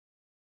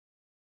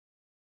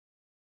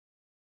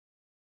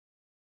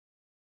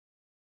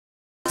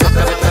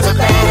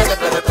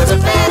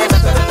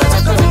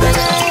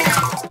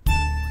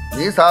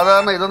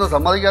സാധാരണ ഇതൊന്നും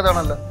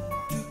സമ്മതിക്കാതാണല്ലോ.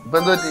 ഇപ്പൊ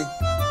എന്ത് പറ്റി?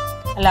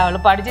 അല്ല, അവള്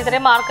പഠിച്ച്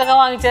ഇത്രയും മാർക്കൊക്കെ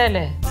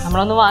വാങ്ങിച്ചതല്ലേ,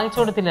 നമ്മളൊന്നും വാങ്ങിച്ചു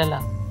കൊടുത്തില്ലല്ലോ.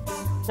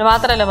 പിന്നെ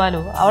മാത്രല്ല ബാലു,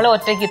 അവളെ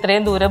ഒറ്റയ്ക്ക്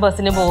ഇത്രയും ദൂരെ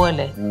ബസ്സിന്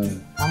പോവല്ലേ.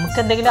 നമുക്ക്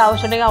എന്തെങ്കിലും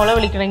ആവശ്യം ഉണ്ടെങ്കിൽ അവളെ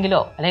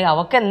വിളിക്കണമെങ്കിലോ അല്ലെങ്കിൽ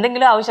അവൾക്ക്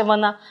എന്തെങ്കിലും ആവശ്യം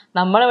വന്നാൽ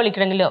നമ്മളെ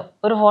വിളിക്കണമെങ്കിലോ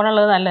ഒരു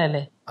ഫോണുള്ളത്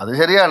നല്ലതല്ലേ? അത്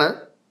ശരിയാണ്.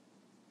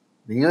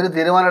 നീ ഒരു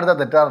തീരുമാനം എടുത്താൽ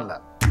തെറ്റാറില്ല.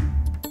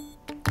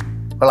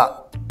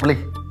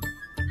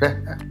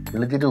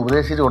 വിളിച്ചിട്ട്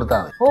ഉപദേശിച്ചിട്ട്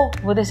കൊടുത്താൽ മതി. ഓ,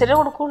 ഉപദേശിച്ചിട്ട്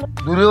കൊടുക്കുള്ളൂ.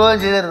 ദുരുപയോഗം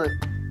ചെയ്യരുത്.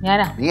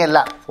 ഞാനാ? നീ അല്ല,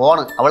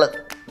 ഫോണ് അവള്.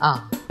 ആ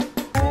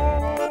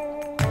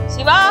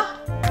ശിവ,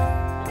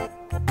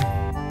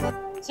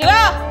 ശിവ.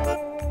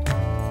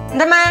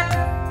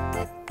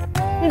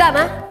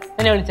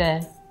 എന്നെ വിളിച്ചേ?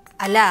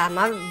 അല്ല അമ്മ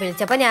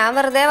വിളിച്ചപ്പോ ഞാൻ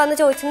വെറുതെ വന്ന്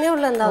ചോദിച്ചേ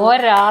ഉള്ളൂ. എന്താ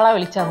ഒരാളെ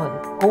വിളിച്ചാൽ മതി,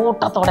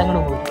 കൂട്ടത്തോടെ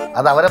പോയി.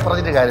 അത് അവരെ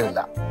പറഞ്ഞിട്ട്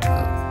കാര്യമില്ല.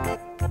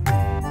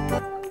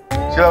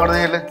 ശിവ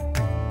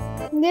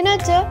എന്തിനാ?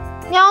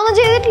 ഞാൻ ഒന്നും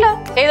ചെയ്തിട്ടില്ല.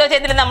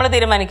 ചെയ്തില്ല, നമ്മള്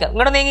തീരുമാനിക്കാം.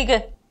 ഇങ്ങോട്ട് നീങ്ങിക്ക്.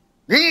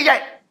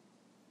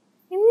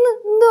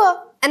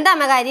 എന്താ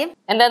അമ്മ കാര്യം?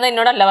 എന്താന്ന്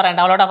എന്നോടല്ല പറയണ്ട,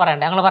 അവളോടാ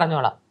പറയണ്ടേ. ഞങ്ങള്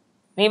പറഞ്ഞോളാം.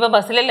 നീ ഇപ്പൊ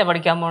ബസ്സിലല്ലേ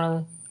പഠിക്കാൻ പോണത്?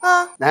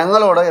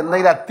 ഞങ്ങളോട്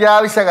എന്തെങ്കിലും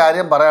അത്യാവശ്യ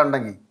കാര്യം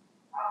പറയാനുണ്ടെങ്കിൽ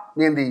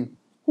നീ എന്ത് ചെയ്യും?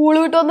 സ്കൂൾ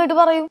വിട്ട് വന്നിട്ട്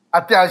പറയും.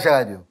 അത്യാവശ്യ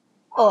കാര്യം?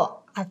 ഓ,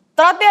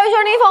 അത്ര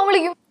അത്യാവശ്യമാണെങ്കിൽ ഫോൺ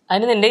വിളിക്കും.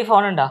 അതിന് നിന്റെ ഈ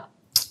ഫോൺ ഉണ്ടോ?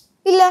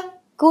 ഇല്ല,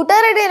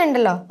 കൂട്ടുകാരുടെ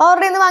ഉണ്ടല്ലോ,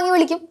 അവരുടെ വാങ്ങി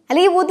വിളിക്കും,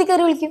 അല്ലെങ്കിൽ ബൂത്തി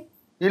കയറി വിളിക്കും.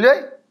 ഇല്ലേ,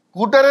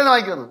 കൂട്ടുകാരെ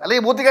വാങ്ങിക്കുന്നു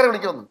അല്ലെങ്കിൽ ബൂത്തിക്കാരെ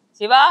വിളിക്കുന്നു.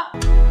 ശിവ,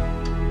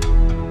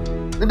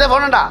 നിന്റെ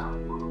ഫോൺ ഉണ്ടാ?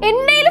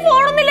 എന്റെ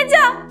ഫോണൊന്നുമില്ല.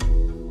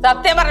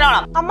 സത്യം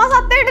പറഞ്ഞോളാം. അമ്മ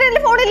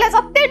സത്യമായിട്ട് ഫോണില്ല,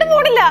 സത്യമായിട്ട്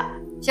ഫോണില്ല.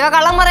 ശിവ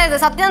കള്ളം പറയരുത്.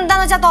 സത്യം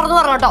എന്താന്ന് വെച്ചാൽ തുറന്നു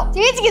പറഞ്ഞോട്ടോ.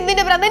 ചേച്ചിക്ക്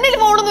എന്തിന്റെ എന്റെ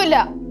ഫോണൊന്നുമില്ല.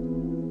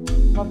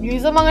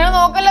 പ്ലീസ് അങ്ങനെ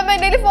നോക്കല്ലോ.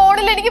 എന്റെ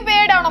ഫോണില്ല, എനിക്ക്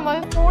പേടാണമ്മ.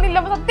 ഫോണില്ല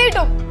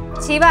സത്യമായിട്ടും.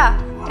 ശിവ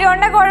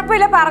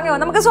കുഴപ്പമില്ല, പറഞ്ഞോ,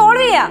 നമുക്ക്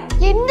സോൾവ് ചെയ്യാം.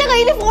 എന്റെ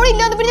കയ്യിൽ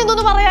ഫോണില്ലാന്ന് പിന്നെ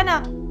എന്തോന്ന് പറയാനാ?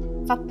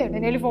 സത്യമായിട്ട്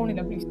എന്റെ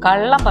ഫോണില്ല. പ്ലീസ്.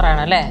 കള്ളം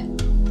പറയണല്ലേ?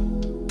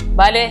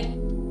 ബാലേ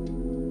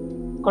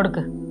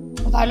കൊടുക്ക്.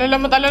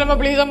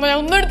 പ്ലീസ് അമ്മ,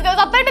 ഒന്നും എടുത്തില്ല.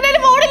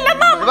 സത്യമായിട്ട്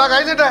ഫോണില്ലമ്മ.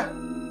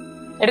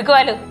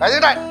 എടുക്കുവാലോ.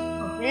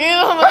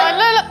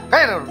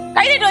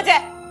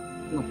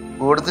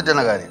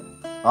 കൊടുത്തിട്ടെന്ന കാര്യം.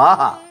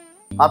 ആഹാ,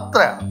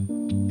 അത്രയാ?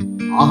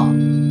 ആഹാ.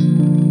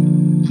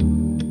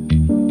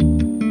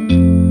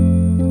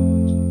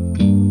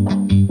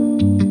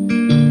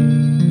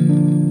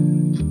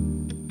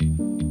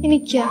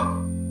 എനിക്കാ?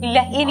 ഇല്ല,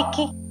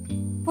 എനിക്ക്.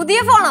 പുതിയ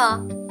ഫോണാ?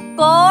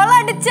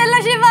 കോളടിച്ചല്ലോ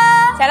ശിവ.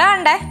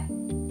 ചെലവുണ്ടേ?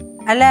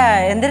 അല്ല,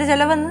 എന്തൊരു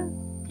ചെലവെന്ന്?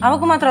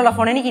 അവക്ക് മാത്രമല്ല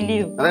ഫോൺ,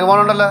 എനിക്കില്ലയോ?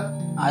 ഫോണുണ്ടല്ലോ.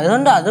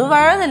 അതുകൊണ്ട് അത്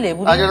പഴയതല്ലേ?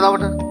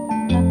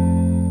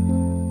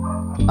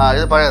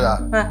 ഇത് പഴയതാ.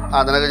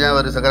 നിനക്ക് ഞാൻ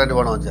ഒരു സെക്കൻഡ്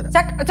ഫോൺ വെച്ചു.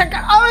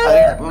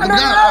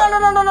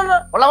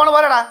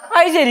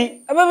 ശരി,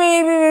 അപ്പൊ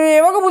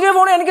ഇവക്ക് പുതിയ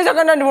ഫോൺ, എനിക്ക്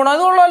സെക്കൻഡ് ഹാൻഡ് ഫോൺ.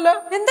 അത് കൊള്ളാമല്ലോ.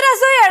 എന്തൊരു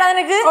അസൂയാടാ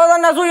നിനക്ക്?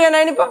 തന്നെ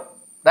അസൂയാനിപ്പോ.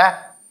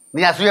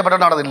 നീ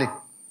അസൂയപ്പെട്ടോണ്ട് നടന്നില്ലേ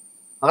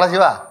മകളെ?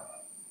 ശിവ,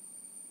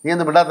 നീ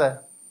എന്ത് വിടാത്ത?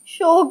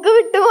 ഷോക്ക്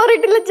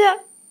വിട്ടുമാറിയിട്ടില്ല.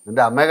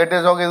 നിന്റെ അമ്മയെ കെട്ടിയ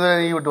ഷോക്ക് ഇത്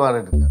നീ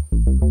വിട്ടുമാറിയിട്ടില്ല.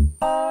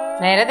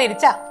 നേരെ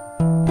തിരിച്ചാ.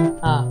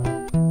 ആ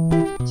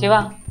ശിവ,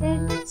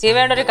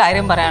 ശിവയുടെ ഒരു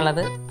കാര്യം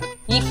പറയാനുള്ളത്,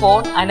 ഈ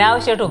ഫോൺ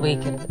അനാവശ്യമായിട്ട്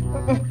ഉപയോഗിക്കരുത്.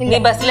 നീ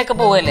ബസ്സിലൊക്കെ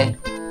പോവല്ലേ,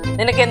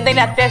 നിനക്ക്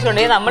എന്തെങ്കിലും അത്യാവശ്യം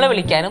ഉണ്ടെങ്കിൽ നമ്മളെ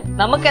വിളിക്കാനും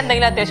നമുക്ക്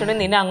എന്തെങ്കിലും അത്യാവശ്യം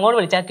ഉണ്ടെങ്കിൽ നിന്നെ അങ്ങോട്ട്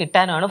വിളിച്ചാൽ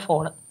കിട്ടാനുമാണ്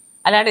ഫോൺ.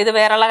 അല്ലാണ്ട് ഇത്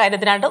വേറെയുള്ള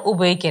കാര്യത്തിനായിട്ട്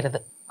ഉപയോഗിക്കരുത്.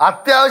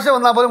 അത്യാവശ്യം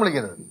വന്നാൽ പോലും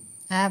വിളിക്കരുത്.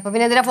 അപ്പൊ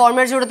പിന്നെ എന്തിനാ ഫോൺ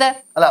മേടിച്ചു കൊടുത്തേ?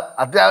 അല്ല,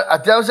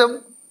 അത്യാവശ്യം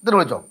ഇതിന്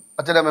വിളിച്ചോ,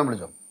 അച്ഛൻ്റെ അമ്മയും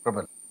വിളിച്ചോ,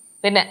 കുഴപ്പമില്ല.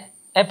 പിന്നെ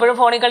എപ്പോഴും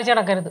ഫോണിൽ കളിച്ച്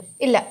നടക്കരുത്.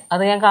 ഇല്ല,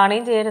 അത് ഞാൻ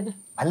കാണുകയും ചെയ്യരുത്.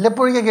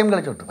 വല്ലപ്പോഴേക്കും ഗെയിം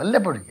കളിച്ചോട്ട്,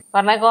 വല്ലപ്പോഴേക്കും.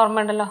 പറഞ്ഞൊക്കെ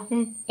ഓർമ്മ ഉണ്ടല്ലോ.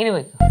 ഇനി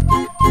പോയിക്കോ.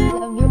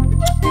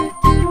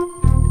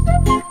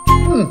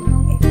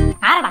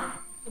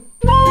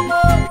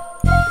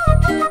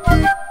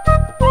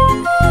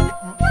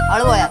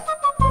 അവള് പോയാ?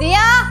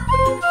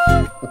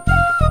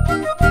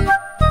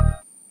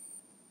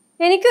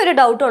 എനിക്കൊരു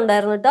ഡൗട്ട്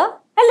ഉണ്ടായിരുന്നു കേട്ടോ.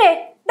 അല്ലേ?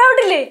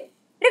 ഡൗട്ടില്ലേ?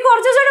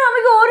 കുറച്ചു ദിവസമായിട്ട്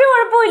മമ്മിക്ക് ഒരു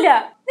കുഴപ്പമില്ല.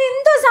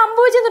 എന്തോ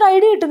സംഭവിച്ചെന്നൊരു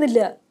ഐഡിയ കിട്ടുന്നില്ല.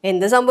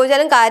 എന്ത്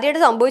സംഭവിച്ചാലും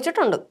കാര്യമായിട്ട്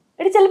സംഭവിച്ചിട്ടുണ്ട്.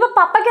 എടി, ചിലപ്പോ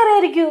പപ്പയ്ക്ക്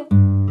അറിയായിരിക്കൂ.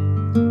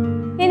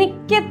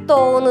 എനിക്ക്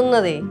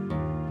തോന്നുന്നതേ,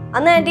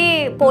 അന്ന് ആന്റി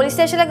പോലീസ്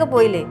സ്റ്റേഷനിലൊക്കെ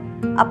പോയില്ലേ,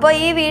 അപ്പൊ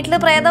ഈ വീട്ടില്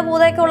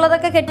പ്രേതഭൂതമൊക്കെ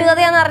ഉള്ളതൊക്കെ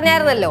കെട്ടുകഥയാന്ന്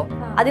അറിഞ്ഞായിരുന്നല്ലോ.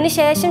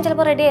 അതിനുശേഷം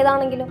ചിലപ്പോ റെഡി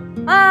ചെയ്താണെങ്കിലോ?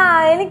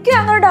 എനിക്കും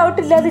അങ്ങനെ ഡൗട്ട്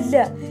ഇല്ലാതില്ല.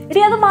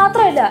 എടി, അത്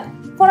മാത്രമല്ല,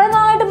 കുറെ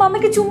നാളായിട്ട്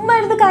മമ്മിക്ക് ചുമ്മാ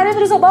ഇരുന്ന്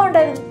കരയുന്നൊരു സ്വഭാവം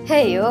ഉണ്ടായിരുന്നു.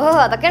 അയ്യോ,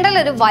 അതൊക്കെ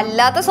ഉണ്ടല്ലോ, ഒരു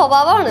വല്ലാത്ത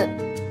സ്വഭാവമാണ്.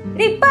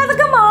 ഇപ്പൊ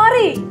അതൊക്കെ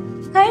മാറി.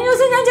 കഴിഞ്ഞ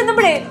ദിവസം ഞാൻ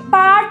ചെന്നപ്പോഴേ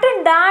പാട്ടും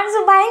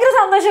ഡാൻസും ഭയങ്കര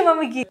സന്തോഷം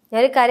മമ്മിക്ക്.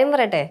 ഞാനൊരു കാര്യം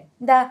പറയട്ടെ?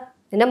 എന്താ?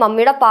 എന്റെ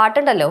മമ്മിയുടെ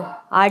പാട്ടുണ്ടല്ലോ,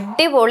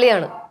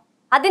 അടിപൊളിയാണ്.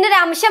 അതിന്റെ ഒരു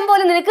അംശം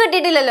പോലും നിനക്ക്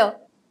കിട്ടിയിട്ടില്ലല്ലോ.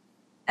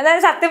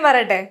 എന്നാലും സത്യം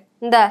പറയട്ടെ?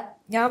 എന്താ?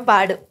 ഞാൻ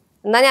പാടും.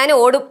 എന്നാ ഞാൻ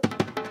ഓടും.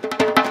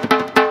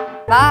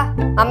 വാ,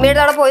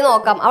 അമ്മയുടെ അവിടെ പോയി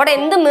നോക്കാം. അവിടെ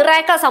എന്ത്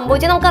മിറാക്കിളാ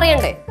സംഭവിച്ചത്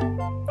നമുക്കറിയണ്ടേ?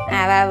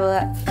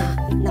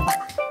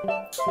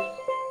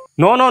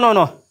 No no no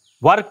no,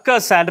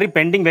 workers salary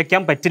pending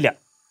വെക്കാൻ പറ്റില്ല.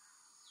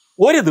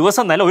 ഒരു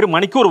ദിവസം നല്ല ഒരു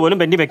മണിക്കൂർ പോലും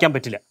പെൻഡിങ് വെക്കാൻ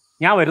പറ്റില്ല.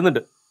 ഞാൻ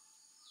വരുന്നുണ്ട്.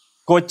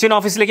 കൊച്ചിൻ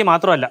ഓഫീസിലേക്ക്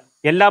മാത്രമല്ല,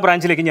 എല്ലാ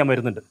ബ്രാഞ്ചിലേക്കും ഞാൻ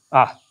വരുന്നുണ്ട്.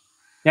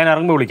 ഞാൻ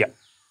ഇറങ്ങുമ്പോൾ വിളിക്കാം.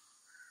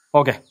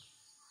 ഓക്കെ,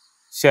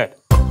 ശരി.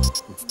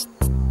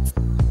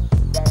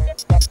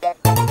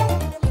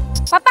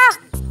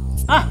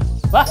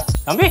 വാ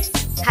തമ്പി.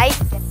 ഹായ്.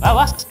 വാ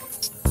വാ.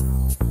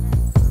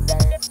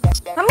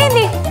 അമ്മ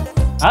എന്തി?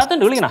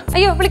 അകത്തുണ്ട്, വിളിക്കണ.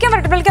 അയ്യോ വിളിക്കാൻ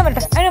വരട്ടെ.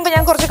 അതിന് മുമ്പ്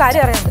ഞാൻ കുറച്ച്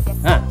കാര്യം അറിയാനുണ്ട്.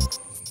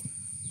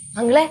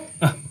 അങ്ങളെ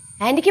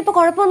ആന്റിക്ക് ഇപ്പൊ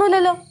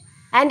കുഴപ്പമൊന്നുമില്ലല്ലോ.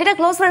 ആന്റിയുടെ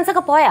ക്ലോസ് ഫ്രണ്ട്സ്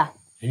ഒക്കെ പോയാ?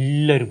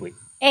 എല്ലാരും പോയി.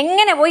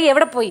 എങ്ങനെ പോയി,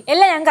 എവിടെ പോയി,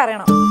 എല്ലാം ഞങ്ങൾക്ക്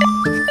അറിയണം.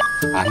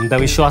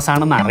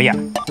 അന്ധവിശ്വാസാണെന്ന് അറിയാം,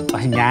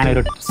 പക്ഷെ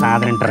ഞാനൊരു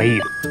സാധനം ട്രൈ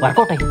ചെയ്തു,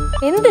 വർക്കൗട്ടായി.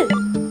 എന്ത്?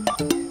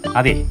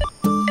 അതെ,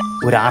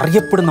 ഒരു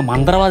അറിയപ്പെടുന്ന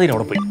മന്ത്രവാദിയുടെ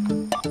അവിടെ പോയി.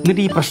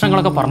 എന്നിട്ട് ഈ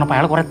പ്രശ്നങ്ങളൊക്കെ പറഞ്ഞപ്പോൾ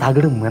അയാൾ കുറെ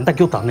തകിടും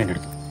എന്തൊക്കെയോ തന്നെ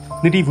എടുത്തു.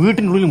 എന്നിട്ട് ഈ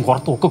വീട്ടിനുള്ളിലും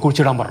പുറത്തും ഒക്കെ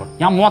കുഴിച്ചിടാൻ പറഞ്ഞു.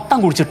 ഞാൻ മൊത്തം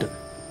കുഴിച്ചിട്ട്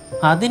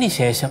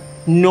അതിനുശേഷം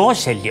നോ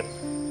ശല്യം,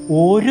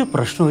 ഒരു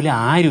പ്രശ്നവുമില്ല,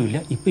 ആരുമില്ല.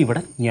 ഇപ്പൊ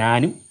ഇവിടെ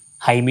ഞാനും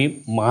ഹൈമയും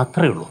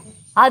മാത്രമേ ഉള്ളൂ.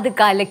 അത്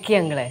കലക്കി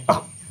ഞങ്ങളെ.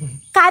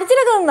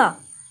 കരച്ചിലൊക്കെ നിന്നാ?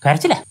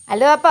 കരച്ചില്ല.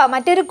 അല്ലോ അപ്പ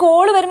മറ്റൊരു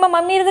കോള് വരുമ്പോ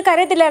മമ്മി ഇരുന്ന്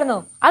കരയത്തില്ലായിരുന്നോ?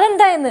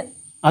 അതെന്തായെന്ന്?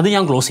 അത്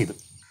ഞാൻ ക്ലോസ് ചെയ്തു.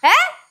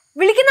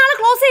 വിളിക്കുന്ന ആളെ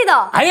ക്ലോസ് ചെയ്തോ?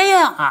 അയ്യ,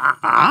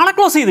 ആളെ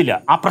ക്ലോസ് ചെയ്തില്ല,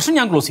 ആ പ്രശ്നം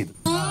ഞാൻ ക്ലോസ് ചെയ്തു.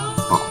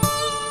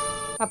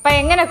 അപ്പ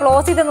എങ്ങനെ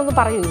ക്ലോസ് ചെയ്തെന്നൊന്ന്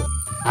പറയൂ.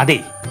 അതെ,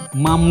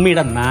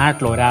 മമ്മിയുടെ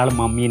നാട്ടിൽ ഒരാൾ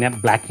മമ്മീനെ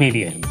ബ്ലാക്ക്മെയിൽ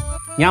ചെയ്യായിരുന്നു.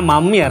 ഞാൻ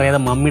മമ്മി അറിയാതെ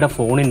മമ്മിയുടെ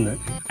ഫോണിൽ നിന്ന്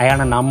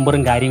അയാളുടെ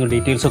നമ്പറും കാര്യങ്ങളും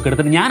ഡീറ്റെയിൽസും ഒക്കെ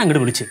എടുത്തിട്ട് ഞാൻ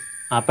അങ്ങോട്ട് വിളിച്ച്.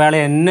 അപ്പോൾ അയാളെ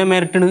എന്നെ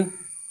മിരട്ടണ്.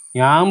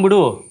 ഞാൻ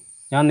വിടുവോ?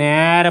 ഞാൻ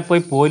നേരെ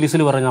പോയി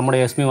പോലീസിൽ പറഞ്ഞു, നമ്മുടെ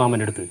എസ്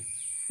മാമൻ്റെ അടുത്ത്.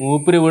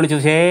 മൂപ്പര്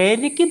വിളിച്ചത്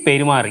ശരിക്കും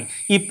പെരുമാറി.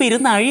 ഇപ്പം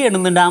ഇരുന്ന്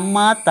അഴിയിടുന്നുണ്ട്, അമ്മ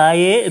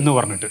തായേ എന്ന്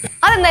പറഞ്ഞിട്ട്.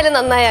 അതെന്തായാലും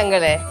നന്നായി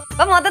അങ്ങളെ.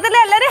 അപ്പൊ മൊത്തത്തിൽ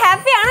എല്ലാരും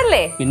ഹാപ്പി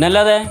ആണല്ലേ?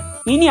 പിന്നല്ലാതെ.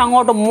 ഇനി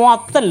അങ്ങോട്ട്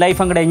മൊത്തം ലൈഫ്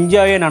അങ്ങോട്ട്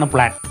എൻജോയ് ചെയ്യാനാണ്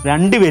പ്ലാൻ.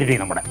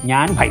 രണ്ടുപേരുടെയും, നമ്മുടെ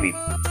ഞാനും ഹൈവയും.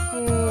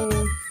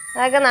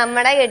 അതൊക്കെ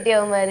നമ്മുടെ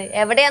കെട്ടിയവന്മാര്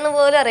എവിടെയാന്ന്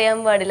പോലും അറിയാൻ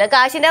പാടില്ല.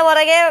 കാശിന്റെ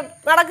പുറകെ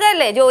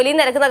നടക്കുകയല്ലേ, ജോലിയും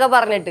തിരക്കുന്നൊക്കെ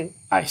പറഞ്ഞിട്ട്.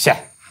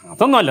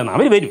 അതൊന്നും അല്ലെന്ന്,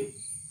 അവര് വരും.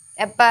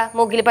 എപ്പ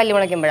മൂക്കിൽ പല്ലി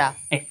മുളയ്ക്കുമ്പോഴാ?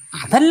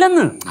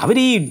 അതല്ലെന്ന്, അവർ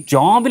ഈ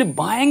ജോബിൽ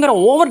ഭയങ്കര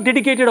ഓവർ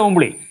ഡെഡിക്കേറ്റഡ്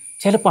ആകുമ്പോഴേ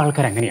ചിലപ്പോൾ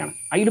ആൾക്കാർ അങ്ങനെയാണ്,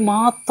 അതിൽ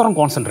മാത്രം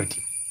കോൺസെൻട്രേറ്റ്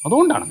ചെയ്യും.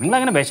 അതുകൊണ്ടാണ് നിങ്ങൾ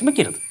അങ്ങനെ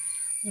വിഷമിക്കരുത്.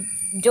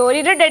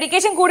 ജോലിയുടെ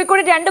ഡെഡിക്കേഷൻ കൂടി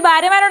രണ്ട്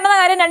ഭാര്യമാരുണ്ടെന്ന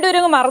കാര്യം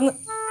രണ്ടുപേരും മറന്നു.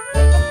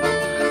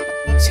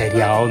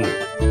 ശരിയാവുന്നു.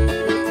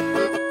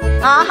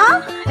 ആഹാ,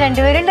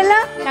 രണ്ടുപേരുണ്ടല്ലോ.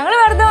 ഞങ്ങള്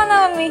വെറുതെ വന്നാ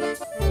മമ്മി.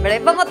 ഇവിടെ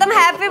ഇപ്പൊ മൊത്തം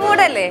ഹാപ്പി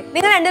മൂഡല്ലേ.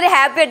 നിങ്ങൾ രണ്ടുപേരും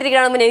ഹാപ്പി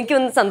ആയിട്ടിരിക്കണമെന്ന് എനിക്ക്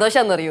ഒന്ന്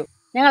സന്തോഷം അറിയൂ.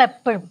 ഞങ്ങൾ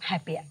എപ്പോഴും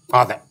ഹാപ്പിയാ.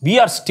 അതെ, വി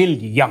ആർ സ്റ്റിൽ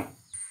യങ്.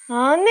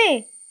 ആന്നേ,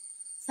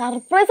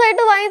 സർപ്രൈസ്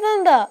ആയിട്ട് വാങ്ങി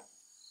തന്നതാ.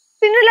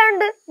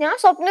 പിന്നല്ലാണ്ട് ഞാൻ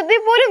സ്വപ്നത്തിൽ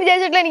പോലും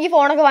വിചാരിച്ചിട്ടില്ല എനിക്ക്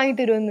ഫോണൊക്കെ വാങ്ങി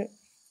തരുമെന്ന്.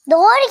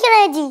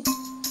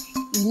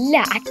 ഇല്ല,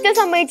 അച്ഛൻ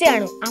സമ്മതിച്ചു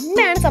കാണും,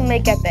 അമ്മയാണ്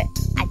സമ്മതിക്കാത്ത.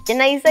 അച്ഛൻ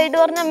നൈസായിട്ട്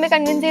പറഞ്ഞ അമ്മയെ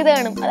കൺവിൻസ് ചെയ്ത്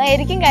കാണും,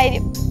 അതായിരിക്കും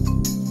കാര്യം.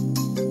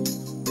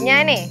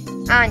 ഞാനേ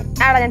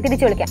ആടാ, ഞാൻ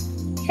തിരിച്ചു വിളിക്കാം.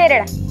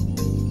 ശരിടാ.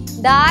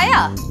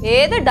 ഡായാ?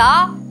 ഏത് ഡാ?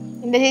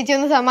 എന്റെ ചേച്ചി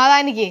ഒന്ന്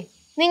സമാധാനിക്കേ.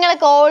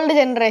 നിങ്ങളൊക്കെ ഓൾഡ്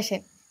ജനറേഷൻ,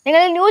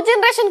 നിങ്ങൾ ന്യൂ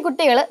ജനറേഷൻ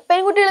കുട്ടികൾ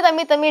പെൺകുട്ടികൾ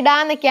തമ്മിൽ ഡാ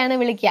എന്നൊക്കെയാണ്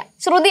വിളിക്കുക.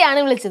 ശ്രുതിയാണ്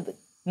വിളിച്ചത്.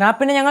 എന്നാ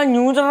പിന്നെ ഞങ്ങൾ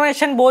ന്യൂ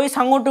ജനറേഷൻ ബോയ്സ്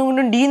അങ്ങോട്ടും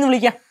ഇങ്ങോട്ടും ഡി എന്ന്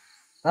വിളിക്കാം.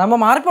 അതാകുമ്പോ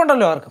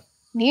മാറിപ്പോണ്ടല്ലോ ആർക്കും.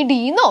 നീ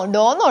ഡീന്നോ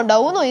ഡോന്നോ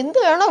ഡൗന്നോ എന്ത്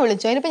വേണോ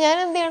വിളിച്ചോ, അതിനിപ്പോ ഞാൻ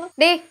എന്ത് ചെയ്യണം?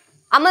 ഡേ,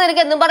 അമ്മ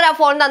നിനക്ക് എന്തും പറഞ്ഞ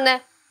ഫോൺ തന്നെ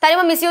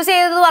തരുമ്പോ മിസ്യൂസ്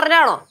ചെയ്തത്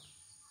പറഞ്ഞാണോ?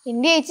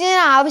 എന്റെ ചേച്ചി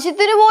ഞാൻ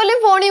ആവശ്യത്തിന് പോലും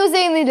ഫോൺ യൂസ്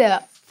ചെയ്യുന്നില്ല.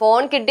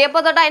 ഫോൺ കിട്ടിയപ്പോ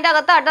തൊട്ട് അതിന്റെ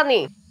അകത്താട്ടോ നീ.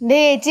 എന്റെ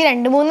ചേച്ചി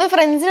 2-3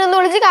 ഫ്രണ്ട്സിനൊന്ന്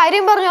വിളിച്ച്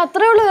കാര്യം പറഞ്ഞു,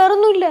 അത്രേ ഉള്ളു,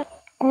 വേറൊന്നുമില്ല.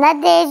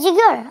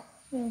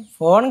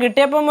 ഫോൺ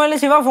കിട്ടിയപ്പോ മുതൽ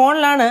ശിവ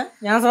ഫോണിലാണ്,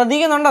 ഞാൻ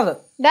ശ്രദ്ധിക്കുന്നുണ്ടത്.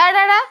 ഡാ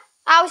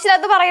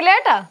ആവശ്യമില്ലാത്ത പറയില്ല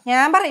കേട്ടാ.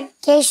 ഞാൻ പറയും.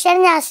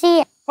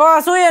 ഓ,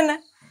 അസൂയ തന്നെ.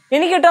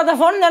 എനിക്ക് കിട്ടാത്ത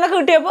ഫോൺ നിനക്ക്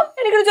കിട്ടിയപ്പോ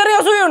എനിക്കൊരു ചെറിയ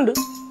അസൂയുണ്ട്.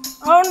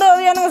 അതുകൊണ്ട് അത്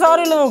ഞാനങ്ങ്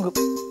സോറി ഇല്ല നോക്കും.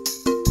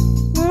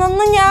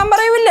 ഒന്നും ഞാൻ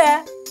പറയൂല്ലേ.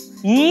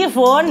 ഈ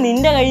ഫോൺ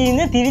നിന്റെ കയ്യിൽ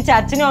നിന്ന് തിരിച്ച്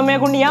അച്ഛനും അമ്മയെ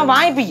കൊണ്ട് ഞാൻ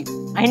വാങ്ങിപ്പിക്കും.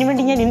 അതിനു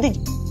വേണ്ടി ഞാൻ എന്ത്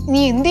ചെയ്യും?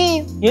 നീ എന്ത്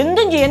ചെയ്യും?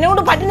 എന്തും ചെയ്യും, എന്നെ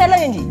കൊണ്ട് പറ്റുന്നല്ല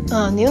ഞാൻ ചെയ്യും.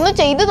 നീ ഒന്ന്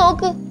ചെയ്ത്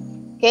നോക്ക്.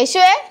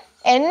 കേശുവേ,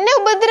 എന്നെ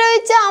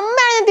ഉപദ്രവിച്ച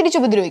അമ്മയാണ് ഞാൻ തിരിച്ചു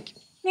ഉപദ്രവിക്കും.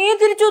 നീ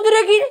തിരിച്ചു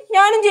ഉപദ്രവിക്കി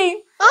ഞാനും ചെയ്യും.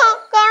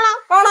 കാണാം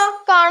കാണാം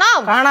കാണാം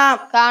കാണാം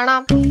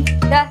കാണാം.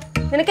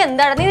 നിനക്ക്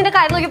എന്താണ്? നീ നിന്റെ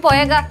കാര്യം നോക്കി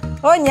പോയേക്കാ.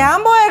 ഓ, ഞാൻ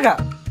പോയേക്കാം.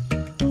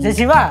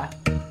 ശിവ,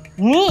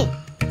 നീ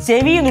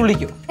ചെവിന്ന്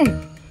വിളിക്കൂ.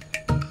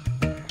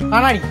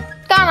 കാണാടി.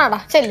 കാണാടാ,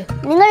 ചെല്ലു.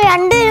 നിങ്ങൾ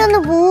രണ്ടുപേരും ഒന്ന്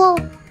പോവോ?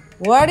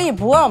 പോവാടി,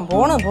 പോവാം.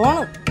 പോണ്.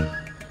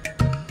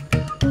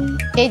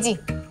 ചേച്ചി,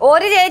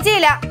 ഒരു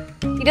ചേച്ചിയില്ല.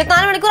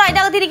 24 മണിക്കൂർ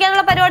അതിന്റെ അകത്ത്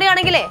ഇരിക്കാനുള്ള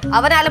പരിപാടിയാണെങ്കിലേ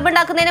അവൻ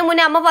അലമ്പുണ്ടാക്കുന്നതിന്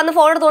മുന്നേ അമ്മ വന്ന്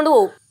ഫോൺ എടുത്തോണ്ട്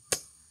പോകും.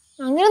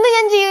 അങ്ങനൊന്നും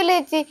ഞാൻ ചെയ്യൂല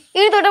ചേച്ചി.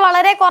 ഇനി തൊട്ട്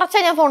വളരെ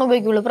കുറച്ചേ ഞാൻ ഫോൺ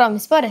ഉപയോഗിക്കുള്ളൂ.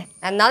 പ്രോമിസ്. പോരെ?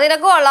 എന്നാ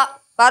നിനക്ക് കൊള്ളാം.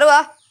 പറയുവാ.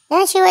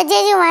 ഞാൻ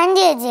ശിവചേച്ചി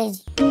വാങ്ങി ചേച്ചി.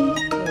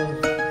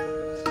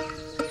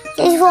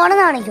 ചേച്ചി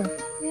ഫോണൊന്ന് കാണിക്കോ?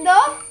 എന്തോ?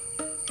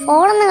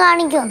 ഫോണൊന്ന്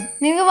കാണിക്കോ?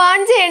 നിങ്ങക്ക് വാൺ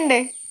ചെയ്യണ്ടേ?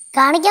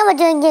 കാണിക്കാൻ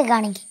പറ്റുമെങ്കിൽ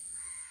കാണിക്കും.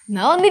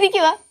 എന്നാ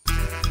വന്നിരിക്കുക.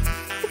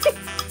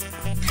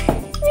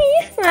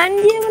 വാൺ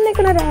ചെയ്യാൻ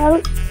വന്നേക്കണ ഒരാള്.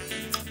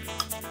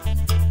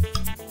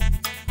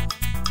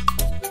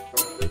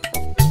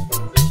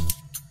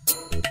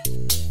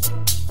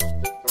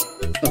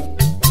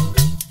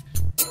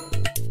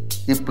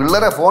 ഈ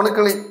പിള്ളേരെ ഫോണിൽ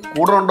കളി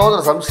കൂടുതലുണ്ടോ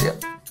എന്നൊരു സംശയം.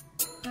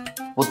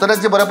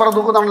 പുത്തനച്ച് പുരപ്പുറം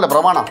തൂക്കുന്നതാണല്ലോ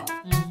പ്രമാണം.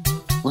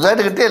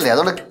 പുതുതായിട്ട് കിട്ടിയല്ലേ,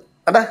 അതുകൊണ്ട്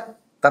കേട്ടെ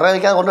തറ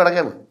വയ്ക്കാതെ കൊണ്ട്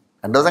കിടക്കുകയാണ്.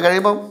 2 ദിവസം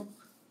കഴിയുമ്പം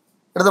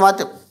എടുത്ത്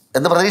മാറ്റും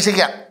എന്ന്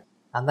പ്രതീക്ഷിക്കാം.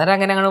 അന്നേരം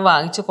അങ്ങനെ അങ്ങോട്ട്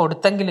വാങ്ങിച്ചു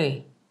കൊടുത്തെങ്കിലേ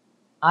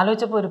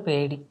ആലോചിച്ചപ്പോ ഒരു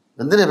പേടി.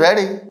 എന്തിനു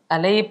പേടി?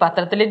 അല്ല, ഈ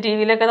പത്രത്തിലും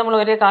ടിവിയിലൊക്കെ നമ്മൾ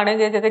ഒരേ കാണുകയും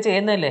കേൾക്കുകയൊക്കെ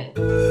ചെയ്യുന്നല്ലേ.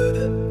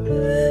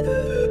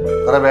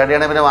 കുറെ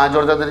പേടിയാണെങ്കിൽ പിന്നെ വാങ്ങിച്ചു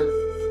കൊടുത്തതിന്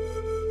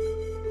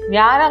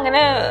ഞാൻ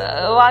അങ്ങനെ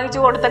വാങ്ങിച്ചു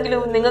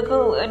കൊടുത്തെങ്കിലും നിങ്ങൾക്ക്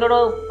എന്നോട്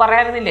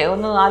പറയാനില്ലേ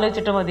ഒന്ന്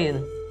ആലോചിച്ചിട്ട്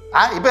മതിയെന്ന്.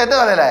 ഇപ്പൊ എന്റെ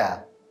കഥയിലായ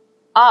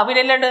ആ പിന്നെ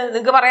അല്ലാണ്ട്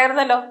നിങ്ങക്ക്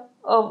പറയാറുന്നല്ലോ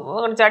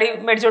ചാടി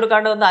മേടിച്ചു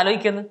കൊടുക്കാണ്ട് ഒന്ന്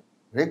ആലോചിക്കുന്നു.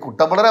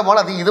 കുട്ടമ്പിളരെ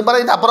മോളെ നീ ഇതും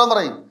പറയും അപ്പുറം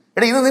പറയും.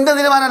 എടി ഇത് നിന്റെ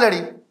തീരുമാനമല്ലേ അടി,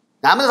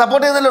 ഞാൻ പിന്നെ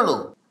സപ്പോർട്ട് ചെയ്തല്ലേ ഉള്ളൂ.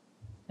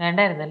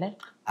 വേണ്ടായിരുന്നല്ലേ?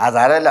 ആ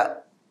സാരമല്ല,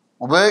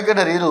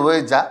 ഉപയോഗിക്കേണ്ട രീതിയിൽ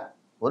ഉപയോഗിച്ചാൽ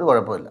ഒരു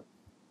കുഴപ്പമില്ല.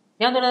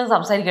 ഞാൻ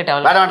സംസാരിക്കട്ടെ?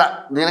 വേണ്ട വേണ്ട,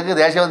 നിനക്ക്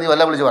ദേഷ്യം നീ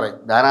വല്ല വിളിച്ച് പറയും.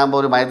 ഞാനാകുമ്പോൾ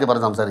ഒരു മയത്തിൽ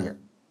പറഞ്ഞ് സംസാരിക്കാം,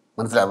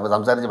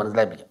 സംസാരിച്ച്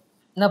മനസ്സിലാപ്പിക്കാം.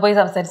 എന്നാ പോയി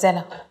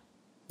സംസാരിച്ചാലോ?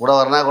 കൂടെ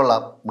പറഞ്ഞാൽ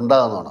കൊള്ളാം,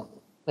 ഉണ്ടാകുന്ന വേണം.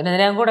 പിന്നെ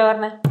ഞാൻ കൂടെ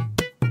പറഞ്ഞേ?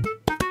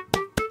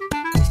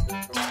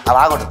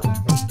 അതാകട്ടെ.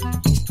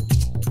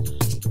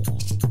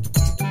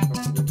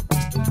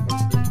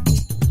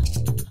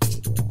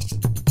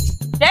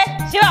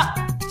 ശിവ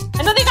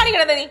എന്തോ നീ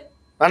കാണിക്കണേ? നീ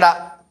വേണ്ട,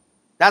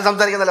 ഞാൻ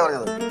സംസാരിക്കുന്നല്ലേ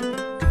പറഞ്ഞത്.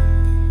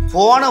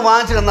 ഫോണ്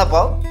വാങ്ങിച്ചു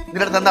തന്നപ്പോ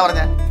നിന്റെ അടുത്ത് എന്താ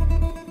പറഞ്ഞ?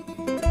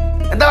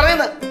 എന്താ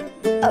പറയുന്നത്?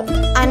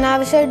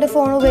 അനാവശ്യമായിട്ട്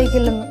ഫോൺ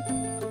ഉപയോഗിക്കില്ലെന്ന്.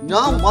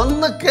 ഞാൻ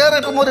വന്ന്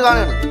കേറിയിട്ടും ഒരു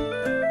കാണുകയാണ്,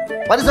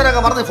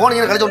 പരിസരമൊക്കെ മറന്ന് ഫോൺ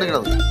ഇങ്ങനെ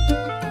കളിച്ചോണ്ടിരിക്കുന്നത്.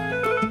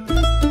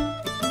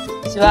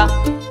 ശിവ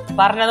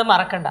പറഞ്ഞത്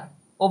മറക്കണ്ട,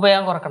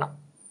 ഉപയോഗം കുറക്കണം.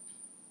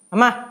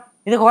 അമ്മ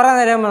ഇത് കുറെ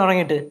നേരം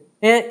തുടങ്ങിയിട്ട്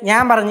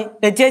ഞാൻ പറഞ്ഞു,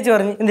 ചേച്ചി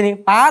പറഞ്ഞു, എന്തിന്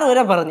പാറു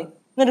വരെ പറഞ്ഞു,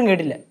 എന്നിട്ടും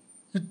കേട്ടില്ല.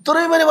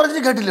 ഇത്രയും പേര്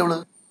പറഞ്ഞിട്ട് കേട്ടില്ല ഇവള്.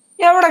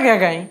 എവിടെ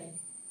കേക്കായി?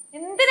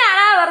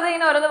 എന്തിനാണാ വെറുതെ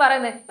ഇങ്ങനെ ഓരോന്ന്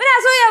പറയുന്നത്? പിന്നെ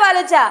അസൂയ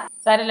പാലിച്ചാ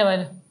സാരില്ല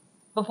വാലു,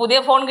 ഇപ്പൊ പുതിയ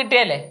ഫോൺ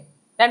കിട്ടിയല്ലേ,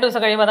 2 ദിവസം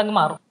കഴിയുമ്പോൾ അതങ്ങ്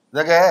മാറും.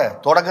 ഇതൊക്കെ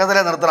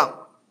തുടക്കത്തിലെ നിർത്തണം.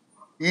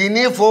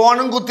 ഇനി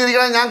ഫോണും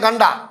കുത്തിയിരിക്കണം ഞാൻ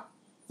കണ്ട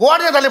ഫോൺ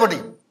ഞാൻ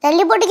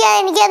തല്ലിപ്പൊട്ടിക്കാൻ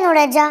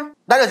എനിക്കാന്നൂടെ അച്ഛാ?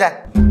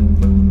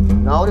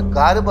 ഞാൻ ഒരു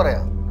കാര്യം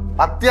പറയാം,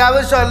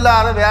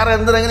 അത്യാവശ്യമല്ലാതെ വേറെ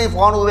എന്തിനെങ്കിലും ഈ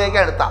ഫോൺ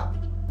ഉപയോഗിക്കാൻ എടുത്താ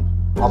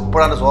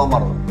അപ്പോഴാണ് സുഖം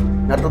മറന്നത്.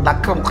 നേരത്തെ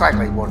നക്ര മുക്കായി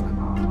പോകണ്ട.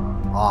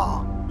 ആ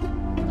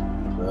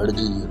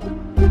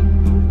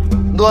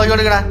എന്തു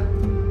വാങ്ങിക്കൊണ്ടിരിക്കണേ?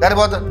 കയറി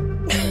പോത്ത്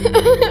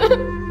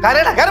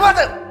കയറി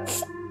പോത്ത്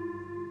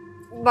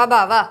വാ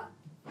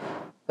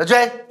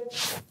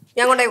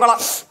ഞാൻ കൊണ്ടേക്കോളാം.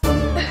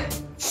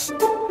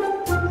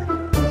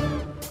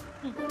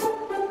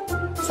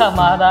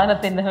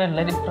 സമാധാനത്തിന്റെ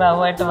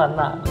വെള്ളരിപ്രാവുമായിട്ട്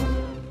വന്നാണ്.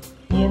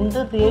 എന്ത്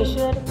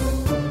ദേഷ്യമായിരുന്നു.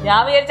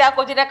 ഞാൻ വിചാരിച്ച ആ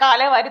കൊച്ചിന്റെ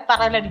കാലേ വാരി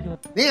തറയിലടിക്കും.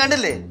 നീ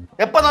കണ്ടില്ലേ,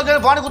 എപ്പോ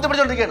നോക്കിയാലും ഫോണിൽ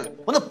കുത്തിപ്പിടിച്ചോണ്ടിരിക്കുകയാണ്.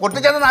 ഒന്ന്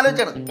പൊട്ടിച്ചെന്ന്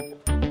ആലോചിച്ചാണ്.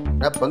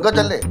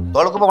 പെങ്കൊച്ചല്ലേ,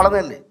 തോളക്കുമ്പോ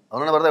വളർന്നതല്ലേ,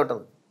 അവനാണ് വെറുതെ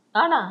വിട്ടത്.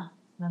 ആണാ?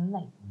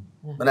 നന്നായി.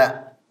 പിന്നെ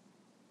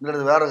നിന്റെ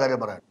അടുത്ത് വേറൊരു കാര്യം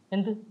പറയാം.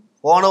 എന്ത്?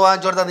 ഫോൺ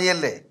വാങ്ങിച്ചു കൊടുത്ത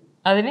നീയല്ലേ?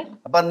 അതിന്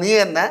അപ്പൊ നീ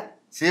എന്നെ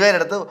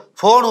ശിവനടുത്ത്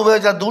ഫോൺ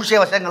ഉപയോഗിച്ച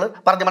ദൂഷ്യവശങ്ങൾ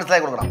പറഞ്ഞ്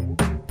മനസ്സിലാക്കി കൊടുക്കണം.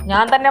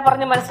 ഞാൻ തന്നെ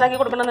പറഞ്ഞ് മനസ്സിലാക്കി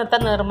കൊടുക്കണം.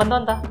 എത്താൻ നിർബന്ധം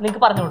എന്താ?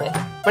 നിനക്ക് പറഞ്ഞൂടെ?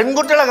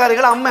 പെൺകുട്ടികളുടെ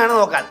കാര്യങ്ങൾ അമ്മയാണ്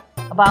നോക്കാൻ,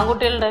 അപ്പൊ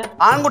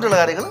ആൺകുട്ടികളുടെ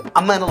കാര്യങ്ങൾ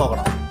അമ്മ തന്നെ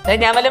നോക്കണം.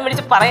 ഞാൻ വല്ലതും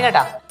വിളിച്ച് പറയും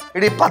കേട്ടാ.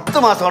 ഇടി 10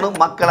 മാസമാണ്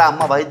മക്കളെ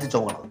അമ്മ വയറ്റി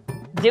ചുമക്കണം.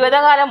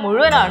 ജീവിതകാലം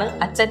മുഴുവനാണ്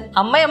അച്ഛൻ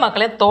അമ്മയെ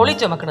മക്കളെ തോളി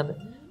ചുമക്കണത്.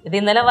 ഇത്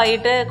ഇന്നലെ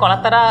വൈകിട്ട്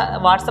കൊളത്തറ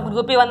വാട്സപ്പ്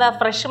ഗ്രൂപ്പിൽ വന്ന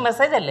ഫ്രഷ്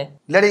മെസ്സേജ് അല്ലേ?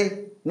 ഇല്ലടി,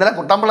 ഇന്നലെ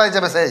കുട്ടമ്പിള്ള അയച്ച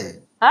മെസ്സേജ്.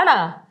 ആണാ?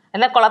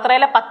 എന്നാൽ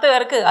കൊളത്തറയിലെ 10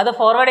 പേർക്ക് അത്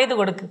ഫോർവേഡ് ചെയ്ത്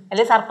കൊടുക്ക്,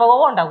 അല്ലെ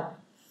സർപ്പകോപം ഉണ്ടാവും.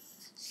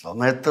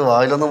 സമയത്ത്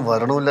വായിലൊന്നും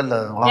വരണമില്ലല്ലോ.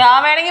 ഞാൻ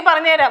വേണമെങ്കിൽ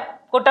പറഞ്ഞുതരാം.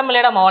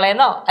 കുട്ടമ്പിള്ളയുടെ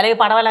മോളേന്നോ അല്ലെങ്കിൽ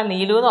പടവല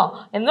നീലുന്നോ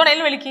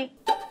എന്തുകൊണ്ടേലും വിളിക്ക്.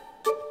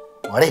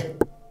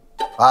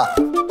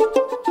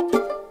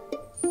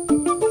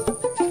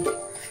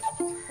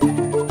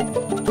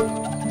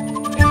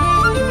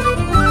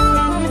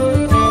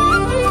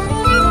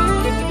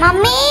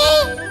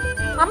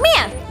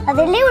 മമ്മിയാ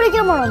അതല്ലേ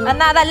വിളിക്കാൻ പോണോ?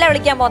 എന്നാ അതല്ല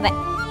വിളിക്കാൻ പോന്നെ.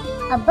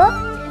 അപ്പൊ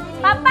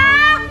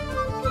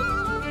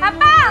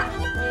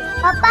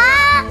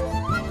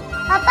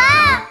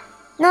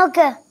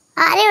നോക്ക്,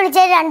 ആരെ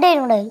വിളിച്ചാലും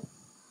രണ്ടുപേരും കൂടെ വരും.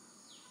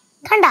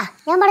 കണ്ടാ,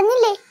 ഞാൻ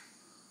പറഞ്ഞില്ലേ?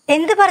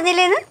 എന്ത്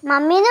പറഞ്ഞില്ലേന്ന്?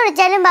 മമ്മീന്ന്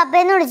വിളിച്ചാലും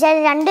പപ്പേന്ന്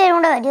വിളിച്ചാലും രണ്ടുപേരും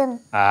കൂടെ വരുമെന്ന്.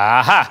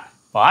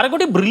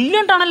 പാറക്കുട്ടി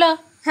ബ്രില്യന്റ് ആണല്ലോ.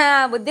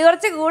 ബുദ്ധി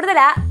കുറച്ച്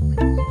കൂടുതലാ.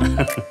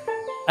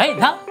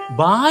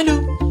 ബാലു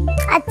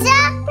അച്ഛാ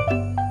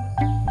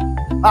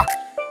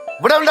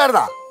ഇവിടെ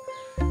ഉണ്ടായിരുന്നാ?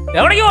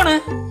 എവിടേക്ക് പോണ്?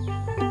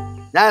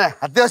 ഞാൻ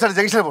അത്യാവശ്യമായിട്ട്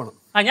ജംഗ്ഷനിൽ പോണു.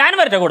 ഞാൻ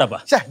വരട്ടെ കൂടെ.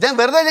 ഞാൻ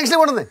വെറുതെ ജംഗ്ഷനിൽ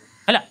പോണെന്ന്.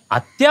 അല്ല,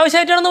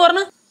 അത്യാവശ്യമായിട്ടാണെന്ന്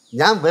പറഞ്ഞു.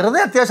 ഞാൻ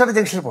വെറുതെ അത്യാവശ്യമായിട്ട്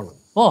ജംഗ്ഷനിൽ പോണു.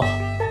 ഓ,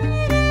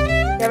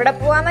 എവിടെ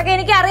പോവാന്നൊക്കെ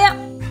എനിക്ക് അറിയാം.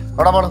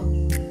 എവിടെ പോണം?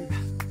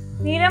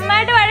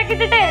 നീരമ്മായിട്ട്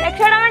വഴക്കിട്ടിട്ട്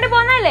രക്ഷപ്പെടാൻ വേണ്ടി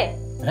പോന്നല്ലേ?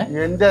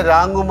 എന്റെ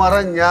രാംകുമാറ,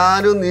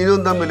 ഞാനും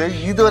നീനും തമ്മിൽ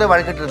ഇതുവരെ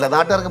വഴക്കിട്ടിട്ടില്ല.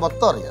 നാട്ടുകാർക്ക്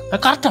മൊത്തം അറിയാം.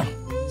 കറക്റ്റാണ്.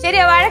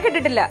 ശരിയാ,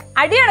 വഴക്കിട്ടിട്ടില്ല.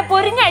 അടിയാണ്,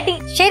 പൊരിഞ്ഞ അടി.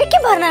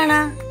 ശരിക്കും പറഞ്ഞാണ്.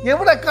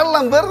 എവിടെ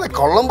കള്ളം? വെറുതെ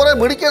കൊള്ളം പറയാൻ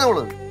മേടിക്കാൻ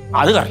അവള്.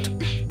 അത് കറക്റ്റ്.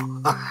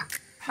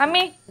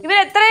 മമ്മി,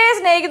 ഇവരെത്രേ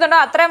സ്നേഹിക്കുന്നുണ്ടോ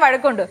അത്രയും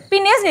വഴക്കുണ്ട്.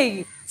 പിന്നെ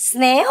സ്നേഹിക്കും.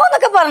 സ്നേഹം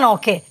എന്നൊക്കെ പറഞ്ഞ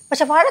ഓക്കെ,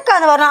 പക്ഷെ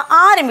വഴക്കാന്ന് പറഞ്ഞാൽ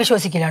ആരും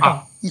വിശ്വസിക്കില്ല കേട്ടോ.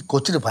 ഈ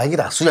കൊച്ചിന്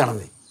ഭയങ്കര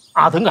അസൂയാണെന്നേ.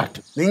 അതും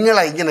കറക്റ്റ്.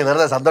 നിങ്ങളെ ഇങ്ങനെ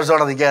വെറുതെ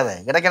സന്തോഷത്തോടെ നിൽക്കാതെ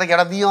ഇടയ്ക്കിടയ്ക്ക്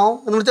നീയോ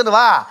എന്ന് വിളിച്ചോണ്ട്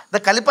വാ, ഇത്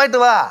കലിപ്പായിട്ട്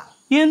വാ.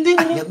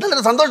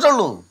 എന്തെങ്കിലും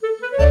സന്തോഷമുള്ളൂ.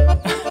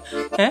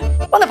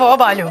 ഒന്ന് പോ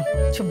ബാലു,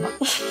 ചുമ്മാ.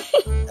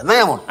 എന്നാ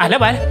ഞാൻ പോണം. അല്ല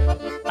ബാല,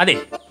 അതെ,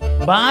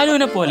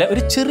 ബാലുവിനെ പോലെ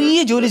ഒരു ചെറിയ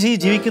ജോലി ചെയ്ത്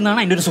ജീവിക്കുന്നതാണ്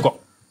അതിന്റെ ഒരു സുഖം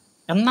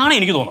എന്നാണ്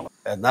എനിക്ക് തോന്നുന്നത്.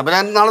 എന്നാ പിന്നെ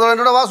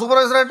നാളെ വാ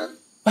സൂപ്പർവൈസറായിട്ട്.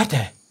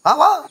 പറ്റേ? ആ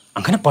വാ.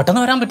 അങ്ങനെ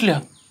പെട്ടെന്ന് വരാൻ പറ്റില്ല.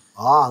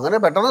 അങ്ങനെ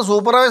പെട്ടെന്ന്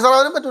സൂപ്പർവൈസർ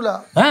ആവാനും പറ്റൂല.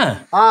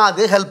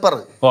 അത് ഹെൽപ്പർ.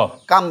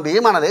 കമ്പി,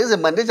 മണല്,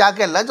 സിമന്റ്,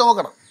 ചാക്ക് എല്ലാം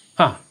ചുമക്കണം.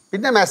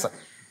 പിന്നെ മേസൻ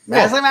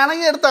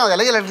വേണമെങ്കിൽ എടുത്താൽ മതി.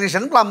 അല്ലെങ്കിൽ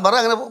ഇലക്ട്രീഷ്യൻ, പ്ലംബർ,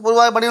 അങ്ങനെ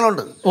ഒരുപാട്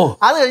പണികളുണ്ട്.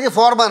 അത് കഴിഞ്ഞ്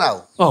ഫോർമാൻ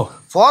ആവും.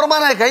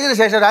 ഫോർമാനായി കഴിഞ്ഞതിന്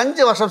ശേഷം ഒരു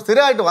 5 വർഷം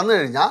സ്ഥിരമായിട്ട് വന്നു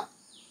കഴിഞ്ഞാൽ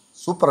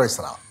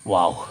സൂപ്പർവൈസർ ആവും.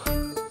 വാവ്,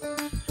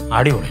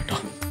 അടിപൊളി കേട്ടോ.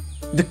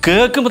 ഇത്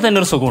കേൾക്കുമ്പോൾ തന്നെ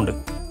ഒരു സുഖമുണ്ട്.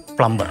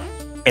 Plumber,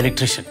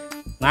 electrician.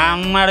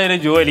 നമ്മുടെ ഒരു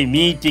ജോലി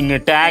meeting,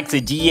 tax,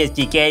 GST,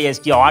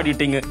 KST,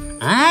 auditing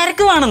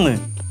ആർക്ക് വേണമെന്ന്.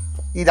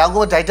 ഈ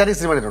രാഘവൻ ടൈറ്റാനിക്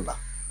സിനിമ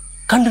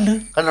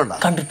കണ്ടിട്ടുണ്ടോ?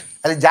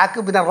 അത് ജാക്ക്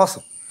പിന്നെ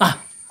റോസും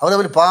അവർ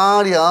തമ്മിൽ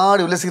പാടി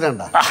ആടി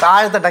ഉല്ലസിക്കുന്നുണ്ടാ.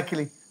 താഴത്തെ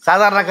ടക്കില്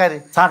സാധാരണക്കാര്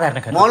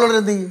മോളോട്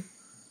എന്ത് ചെയ്യും?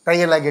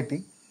 കൈയെല്ലാം കെട്ടി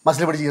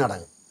മസിൽ പിടിച്ച്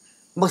നടക്കും.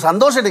 നമുക്ക്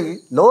സന്തോഷം ഉണ്ടെങ്കിൽ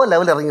ലോ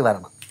ലെവൽ ഇറങ്ങി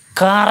വരണം.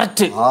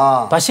 കറക്റ്റ്.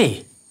 പക്ഷേ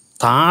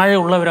താഴെ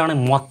ഉള്ളവരാണ്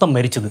മൊത്തം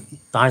മരിച്ചത്.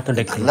 താഴത്തെ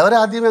എല്ലാവരും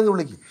ആദ്യമേ അങ്ങ്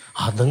വിളിക്കും.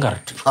 അതും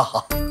കറക്റ്റ്.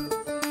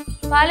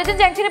 ബാലുജൻ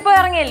ജംഗ്ഷനിൽ പോയി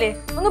ഇറങ്ങിയല്ലേ,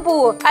 ഒന്ന്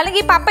പോവോ?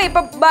 അല്ലെങ്കിൽ പപ്പ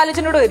ഇപ്പൊ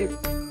ബാലുജനോട് വരും.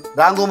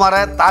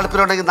 രാംകുമാറെ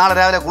താല്പര്യം ഉണ്ടെങ്കിൽ നാളെ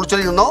രാവിലെ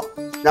കുളിച്ചൊരുങ്ങുന്നോ,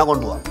 ഞാൻ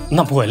കൊണ്ടുപോവാം.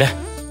 എന്നാ പോവല്ലേ?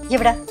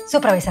 ഇവിടെ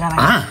സൂപ്പർവൈസർ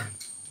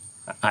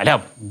അല്ല,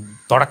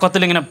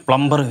 തുടക്കത്തിൽ ഇങ്ങനെ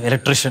പ്ലംബർ,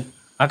 ഇലക്ട്രീഷ്യൻ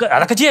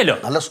അതൊക്കെ ചെയ്യാലോ.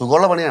 നല്ല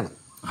സുഖമുള്ള പണിയാണ്,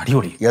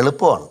 അടിപൊളി,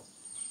 എളുപ്പമാണ്.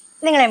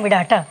 നിങ്ങളെ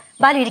വിടാട്ടോ.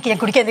 ബാലു ഇരിക്കാൻ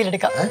കുടിക്കാൻ എന്തെങ്കിലും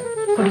എടുക്കാം.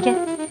 കുടിക്കാൻ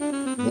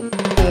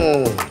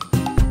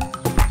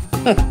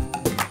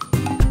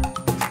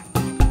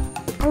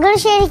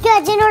ശരിക്കും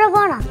അച്ഛനോട്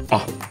പോണോ?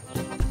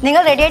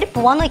 നിങ്ങൾ റെഡി ആയിട്ട്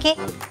പോവാൻ നോക്കിയേ.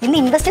 ഇന്ന്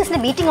ഇൻവെസ്റ്റേഴ്സിന്റെ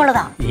മീറ്റിംഗ്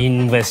ഉള്ളതാ.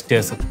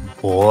 ഇൻവെസ്റ്റേഴ്സ്,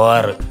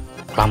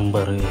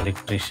 പ്ലംബർ,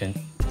 ഇലക്ട്രീഷ്യൻ,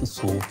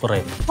 സൂപ്പർ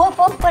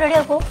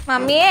ആയിരുന്നു.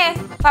 മമ്മിയെ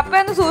പപ്പ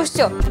ഒന്ന്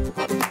സൂക്ഷിച്ചോ.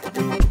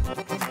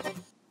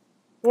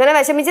 ഇങ്ങനെ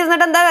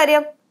വിഷമിച്ചിരുന്നിട്ട് എന്താ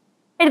കാര്യം?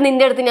 എടി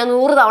നിന്റെ അടുത്ത് ഞാൻ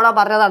 100 തവണ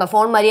പറഞ്ഞതാണ്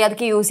ഫോൺ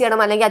മര്യാദക്ക് യൂസ് ചെയ്യണം,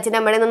 അല്ലെങ്കിൽ അച്ഛൻ്റെ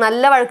അമ്മയുടെ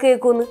നല്ല വഴക്ക്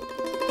കേൾക്കൂന്ന്.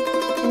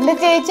 എന്റെ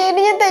ചേച്ചി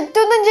ഞാൻ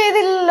തെറ്റൊന്നും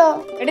ചെയ്തില്ലല്ലോ.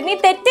 എടി നീ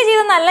തെറ്റ്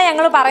ചെയ്തെന്നല്ല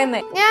ഞങ്ങൾ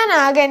പറയുന്നത്. ഞാൻ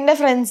ആകെ എന്റെ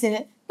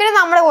ഫ്രണ്ട്സിന് പിന്നെ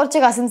നമ്മുടെ കുറച്ച്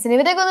കസിൻസിന്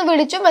ഇവരൊക്കെ ഒന്ന്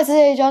വിളിച്ചു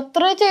മെസ്സേജ് അയച്ചു,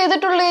 അത്രേ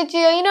ചെയ്തിട്ടുള്ളൂ ചേച്ചി.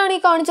 അതിനാണ് ഈ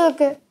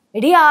കാണിച്ചതൊക്കെ.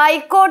 എടി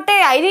ആയിക്കോട്ടെ,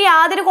 അതിന്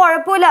യാതൊരു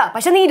കുഴപ്പമില്ല.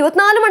 പക്ഷെ നീ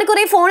 24 മണിക്കൂർ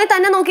ഈ ഫോണിൽ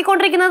തന്നെ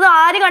നോക്കിക്കൊണ്ടിരിക്കുന്നത്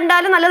ആര്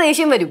കണ്ടാലും നല്ല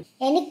ദേഷ്യം വരും.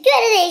 എനിക്ക്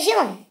ഒരു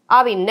ദേഷ്യമാണ്.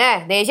 പിന്നെ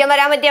ദേഷ്യം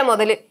വരാൻ പറ്റിയ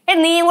മുതല്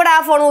നീയും കൂടെ ആ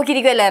ഫോൺ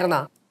നോക്കിയിരിക്കുവല്ലായിരുന്നാ?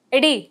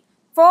 എടി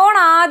ഫോൺ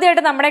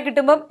ആദ്യമായിട്ട് നമ്മുടെ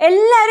കിട്ടുമ്പോ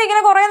എല്ലാരും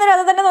ഇങ്ങനെ കുറെ നേരം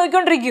അത് തന്നെ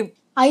നോക്കിക്കൊണ്ടിരിക്കും.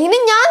 അതിന്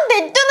ഞാൻ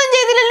തെറ്റൊന്നും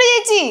ചെയ്തില്ലല്ലോ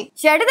ചേച്ചി.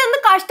 ചേട്ടൻ എന്ത്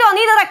കഷ്ടമാണ്,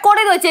 നീ ഇത് റെക്കോർഡ്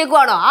ചെയ്ത്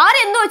വെച്ചേക്കുവാണോ?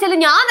 ആരെന്ത് വെച്ചാലും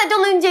ഞാൻ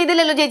തെറ്റൊന്നും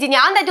ചെയ്തില്ലല്ലോ ചേച്ചി,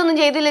 ഞാൻ തെറ്റൊന്നും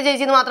ചെയ്തില്ല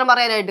ചേച്ചി എന്ന് മാത്രം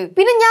പറയാനായിട്ട്.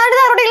 പിന്നെ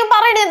ഞാനിത് ആരോടെങ്കിലും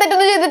പറയണേ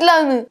തെറ്റൊന്നും ചെയ്തിട്ടില്ല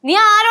എന്ന്. നീ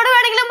ആരോട്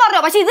വേണമെങ്കിലും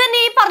പറഞ്ഞോ, പക്ഷെ ഇത് തന്നെ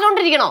ഈ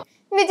പറഞ്ഞോണ്ടിരിക്കണോ?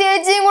 ഇനി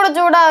ചേച്ചിയും കൂടെ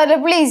ചൂടാവല്ലോ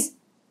പ്ലീസ്.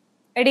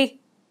 എടി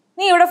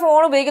നീ ഇവിടെ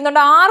ഫോൺ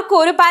ഉപയോഗിക്കുന്നുണ്ട്, ആർക്കും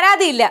ഒരു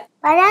പരാതിയില്ല.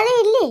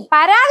 പരാതിയില്ലേ?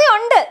 പരാതി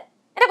ഉണ്ട്.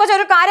 എന്നെ കൊച്ചെ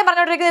ഒരു കാര്യം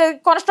പറഞ്ഞോണ്ടിരിക്കുന്നത്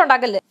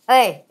കൊനഷ്ടമുണ്ടാക്കല്ലേ.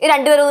 അതെ, ഈ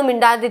രണ്ടുപേരും ഒന്നും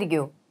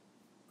മിണ്ടാതിരിക്കൂ.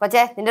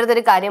 കൊച്ചേ നിന്റെ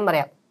അടുത്തൊരു കാര്യം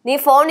പറയാം. നീ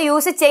ഫോൺ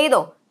യൂസ്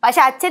ചെയ്തോ,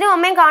 പക്ഷെ അച്ഛനും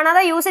അമ്മയും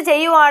കാണാതെ യൂസ്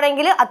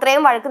ചെയ്യുവാണെങ്കിൽ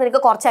അത്രയും വഴക്ക് നിനക്ക്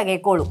കുറച്ചാ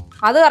കേൾക്കോളൂ.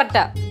 അത്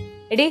കറക്റ്റാ.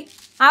 എടി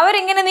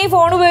അവരിങ്ങനെ നീ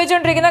ഫോൺ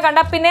ഉപയോഗിച്ചോണ്ടിരിക്കുന്ന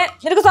കണ്ടാ പിന്നെ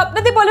നിനക്ക്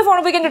സ്വപ്നത്തിൽ പോലും ഫോൺ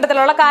ഉപയോഗിക്കാൻ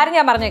കിട്ടത്തില്ല. ഉള്ള കാര്യം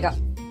ഞാൻ പറഞ്ഞേക്കാം.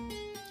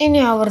 ഇനി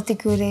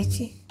ആവർത്തിക്കൂല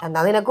ചേച്ചി.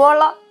 എന്നാ നിനക്കും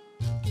ഉള്ള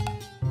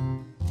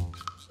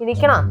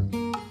ഇരിക്കണ.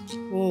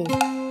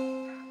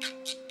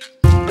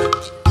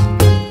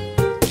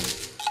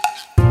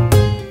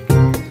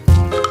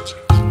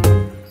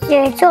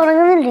 ചേച്ചി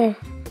ഉറങ്ങുന്നില്ലേ?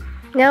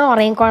 ഞാൻ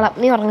ഉറങ്ങിക്കോളാം,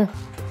 നീ ഉറങ്ങ്.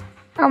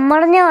 അമ്മ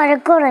ഞാൻ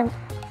വഴക്ക് പറയും.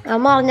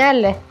 അമ്മ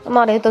അറിഞ്ഞാലല്ലേ? അമ്മ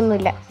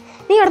അറിയത്തൊന്നുമില്ല.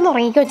 നീ കിടന്ന്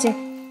ഉറങ്ങിക്കോ വെച്ചേ.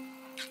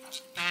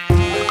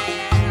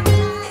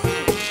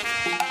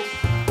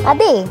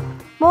 അതെ,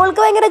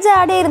 മോൾക്ക് ഭയങ്കര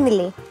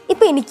ചാടിയായിരുന്നില്ലേ?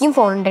 ഇപ്പൊ എനിക്കും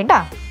ഫോൺ ഉണ്ട് കേട്ടാ.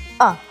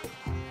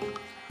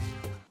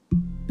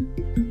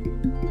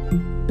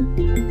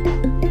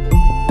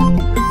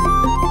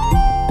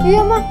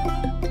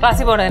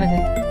 ക്ലാസ്സിൽ പോണേ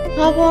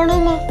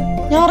പോണമ്മ,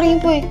 ഞാൻ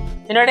ഉറങ്ങിപ്പോയി.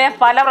 നിന്നോട് ഞാൻ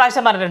പല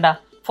പ്രാവശ്യം പറഞ്ഞിട്ടുണ്ടാ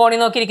ഫോണിൽ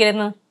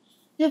നോക്കിയിരിക്കരുന്ന്?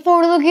 ഞാൻ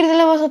ഫോൺ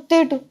നോക്കിയിരുന്നില്ല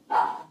സത്യമായിട്ടു.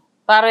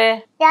 പറയേ.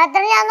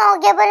 രാത്രി ഞാൻ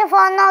നോക്കിയപ്പോ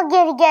ഫോൺ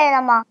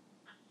നോക്കിയിരിക്കായിരുന്നമ്മ.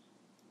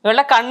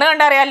 ഇവളുടെ കണ്ണ്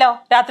കണ്ടറിയാലോ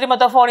രാത്രി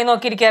മൊത്തം ഫോണിൽ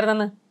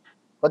നോക്കിയിരിക്കായിരുന്നെന്ന്.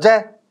 കൊച്ചേ,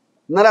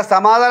 ഇന്നലെ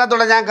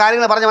സമാധാനത്തോടെ ഞാൻ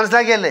കാര്യങ്ങൾ പറഞ്ഞ്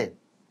മനസ്സിലാക്കിയല്ലേ,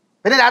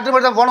 പിന്നെ രാത്രി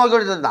മൊത്തം ഫോൺ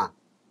നോക്കിക്കൊണ്ടിരുന്നാ?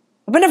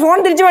 പിന്നെ ഫോൺ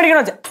തിരിച്ചു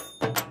മേടിക്കണോ?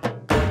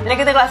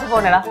 നിനക്കിത് ക്ലാസ്സിൽ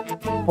പോണേടാ?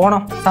 പോണോ?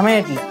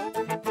 സമയമായിട്ടില്ല.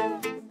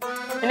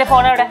 നിന്റെ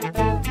ഫോൺ എവിടെ?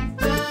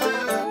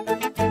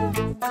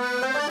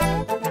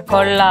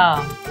 കൊള്ളാം,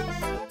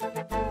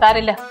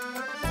 സാരില്ല.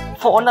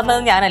 ഫോൺ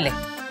തന്നത് ഞാനല്ലേ,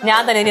 ഞാൻ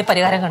തന്നെ ഇതിന്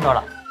പരിഹാരം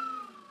കണ്ടോളാം.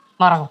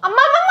 മറങ്ങും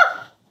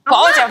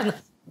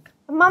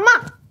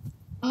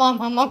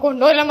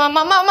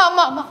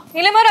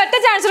ഒറ്റ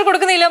ചാൻസ്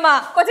കൊടുക്കുന്നില്ലമ്മ.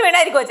 കൊച്ചു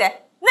വേണ്ടായിരിക്കും കൊച്ചേ.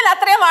 ഇന്നലെ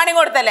അത്രയും വാണി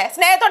കൊടുത്തല്ലേ,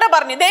 സ്നേഹത്തോടെ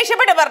പറഞ്ഞു,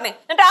 ദേഷ്യപ്പെട്ട് പറഞ്ഞു.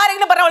 എന്നിട്ട്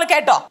ആരെങ്കിലും പറഞ്ഞ അവള്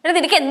കേട്ടോ?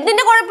 നിനക്ക്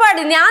എന്തിന്റെ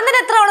കുഴപ്പമാണ്? ഞാൻ തന്നെ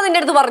എത്ര അവള് നിന്റെ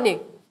അടുത്ത് പറഞ്ഞു.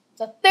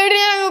 സത്യമായിട്ട്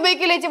ഞാൻ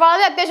ഉപയോഗിക്കില്ല ചേച്ചി.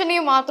 വളരെ അത്യാവശ്യം നീ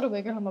മാത്രം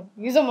ഉപയോഗിക്കണം.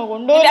 പ്ലീസ് അമ്മ ഇല്ല,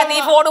 കൊണ്ടുപോകാം. നീ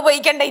ഫോൺ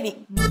ഉപയോഗിക്കണ്ട ഇനി.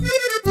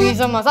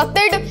 പ്ലീസ് അമ്മ,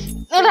 സത്യമായിട്ട്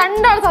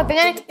രണ്ടാൾ സത്യം,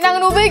 ഞാൻ ഇനി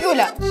അങ്ങനെ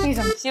ഉപയോഗിക്കൂല. പ്ലീസ്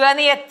അമ്മ. ശിവ,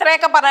 നീ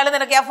എത്രയൊക്കെ പറഞ്ഞാലും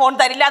നിനക്ക് ആ ഫോൺ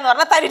തരില്ല എന്ന്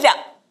പറഞ്ഞാൽ തരില്ല.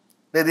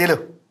 നീലു,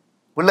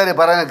 പിള്ളേര്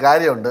പറയുന്ന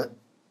കാര്യമുണ്ട്.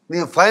 നീ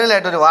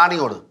ഫൈനലായിട്ടൊരു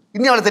വാണിംഗ് കൊടു.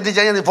 ഇനി അവളെ തെറ്റിച്ച്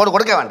കഴിഞ്ഞാൽ നീ ഫോൺ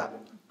കൊടുക്കാൻ വേണ്ട.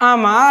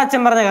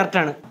 അച്ഛൻ പറഞ്ഞ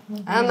കറക്റ്റാണ്.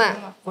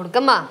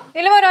 കൊടുക്കമ്മ.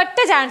 ഒറ്റ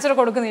ചാൻസ്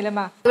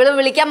കൊടുക്കുന്നില്ലമ്മ. ഇവള്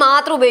വിളിക്കാൻ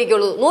മാത്രം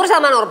ഉപയോഗിക്കുള്ളൂ,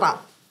 100% ഉറപ്പാ.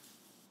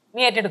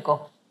 നീ ഏറ്റെടുക്കോ?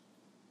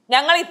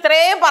 ഞങ്ങൾ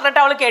ഇത്രയും പറഞ്ഞിട്ട്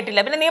അവള് കേട്ടില്ല,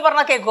 പിന്നെ നീ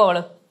പറഞ്ഞാ കേക്കോ?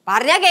 അവള്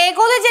പറഞ്ഞാ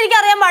കേക്കോന്ന് വെച്ചാൽ എനിക്ക്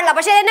അറിയാൻ പാടില്ല,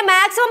 പക്ഷെ എന്നെ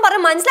മാക്സിമം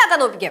പറഞ്ഞ് മനസ്സിലാക്കാൻ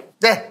നോക്കിക്കാം.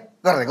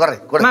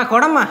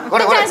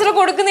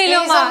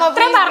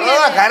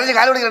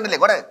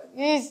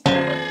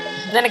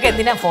 നിനക്ക്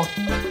എന്തിനാ ഫോൺ?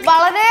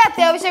 വളരെ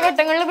അത്യാവശ്യ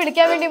ഘട്ടങ്ങളിൽ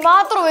വിളിക്കാൻ വേണ്ടി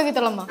മാത്രം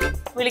ഉപയോഗിക്കത്തുള്ളമ്മ.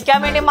 വിളിക്കാൻ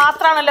വേണ്ടി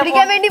മാത്രമാണല്ലോ.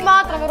 വിളിക്കാൻ വേണ്ടി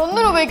മാത്രം, വേറെ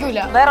ഒന്നിനും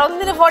ഉപയോഗിക്കൂല. വേറെ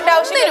ഒന്നിനും ഫോണിന്റെ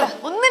ആവശ്യമില്ല.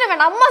 ഒന്നിനും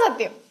വേണ്ട അമ്മ,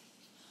 സത്യം.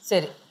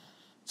 ശരി.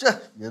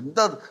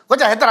 എന്താ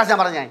കൊച്ചാ, എത്ര പ്രാവശ്യം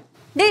പറഞ്ഞേ?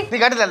 നീ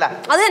കേട്ടില്ലല്ല?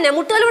 അത് തന്നെ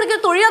മുട്ടുകാല് പിടിക്കാൻ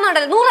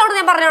തൊഴിയാന്നുണ്ടല്ലോ 100 അവിടെ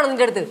ഞാൻ പറഞ്ഞാണോ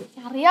നിന്റെ അടുത്ത്?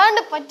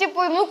 അറിയാണ്ട്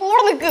പറ്റിപ്പോയി, നീ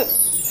കൂടെ നിക്ക്.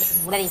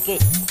 ഇവിടെ നിൽക്കേ.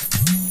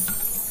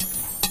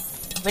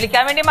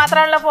 വിളിക്കാൻ വേണ്ടി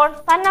മാത്രമാണല്ലോ ഫോൺ.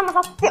 തന്നെ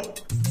സത്യം.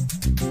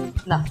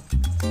 എന്നാ.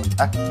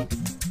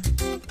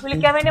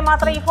 വിളിക്കാൻ വേണ്ടി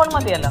മാത്രം ഈ ഫോൺ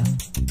മതിയല്ലോ.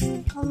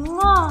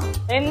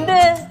 എന്ത്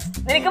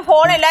നിനക്ക്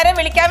ഫോൺ എല്ലാരെയും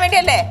വിളിക്കാൻ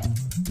വേണ്ടിയല്ലേ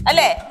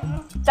അല്ലേ?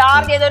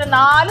 ചാർജ് ചെയ്ത ഒരു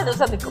 4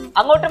 ദിവസം നിൽക്കും.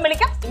 അങ്ങോട്ടും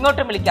വിളിക്കാം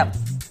ഇങ്ങോട്ടും വിളിക്കാം.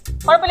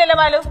 കുഴപ്പമില്ലല്ലോ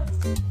മാലു?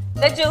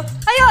 രജു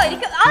അയ്യോ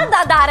എനിക്ക്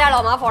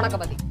ധാരാളം ആ ഫോണൊക്കെ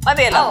മതി.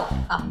 മതിയല്ലോ.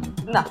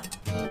 എന്നാ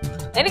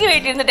എനിക്ക്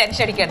വീട്ടിൽ ഇരുന്ന്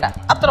ടെൻഷൻ അടിക്കണ്ട,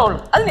 അത്രേ ഉള്ളൂ.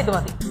 അതിന് ഇത്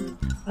മതി.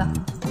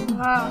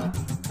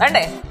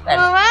 വേണ്ടേ?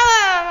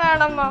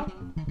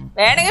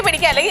 വേണമെങ്കിൽ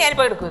പിടിക്കാം, അല്ലെങ്കിൽ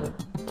ഞാനിപ്പോ എടുക്കും.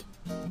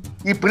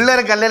 ഈ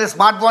പിള്ളേരൊക്കെ അല്ലെങ്കിൽ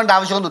സ്മാർട്ട് ഫോണിന്റെ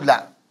ആവശ്യമൊന്നുമില്ല.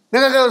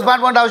 നിങ്ങൾക്ക്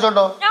സ്മാർട്ട് ഫോണിന്റെ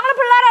ആവശ്യമുണ്ടോ? ഞങ്ങള്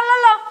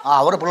പിള്ളേരല്ലല്ലോ.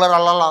 അവർ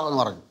പിള്ളേരല്ലല്ലോ എന്ന്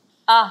പറഞ്ഞു.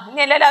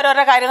 ഇനി എല്ലാവരും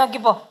ഓരോരോ കാര്യം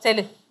നോക്കിപ്പോ.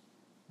 ചെല്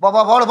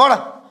പോടെ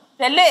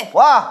ചെല്ലേ.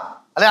 വാ,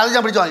 അല്ലെ അത്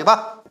ഞാൻ പിടിച്ചു വാങ്ങി. വാ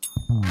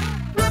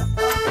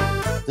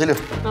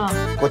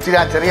കൊച്ചിന്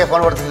ആ ചെറിയ ഫോൺ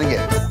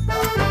കൊടുത്തിട്ടുണ്ടെങ്കിൽ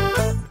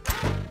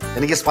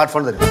എനിക്ക് സ്മാർട്ട്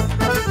ഫോൺ തരും.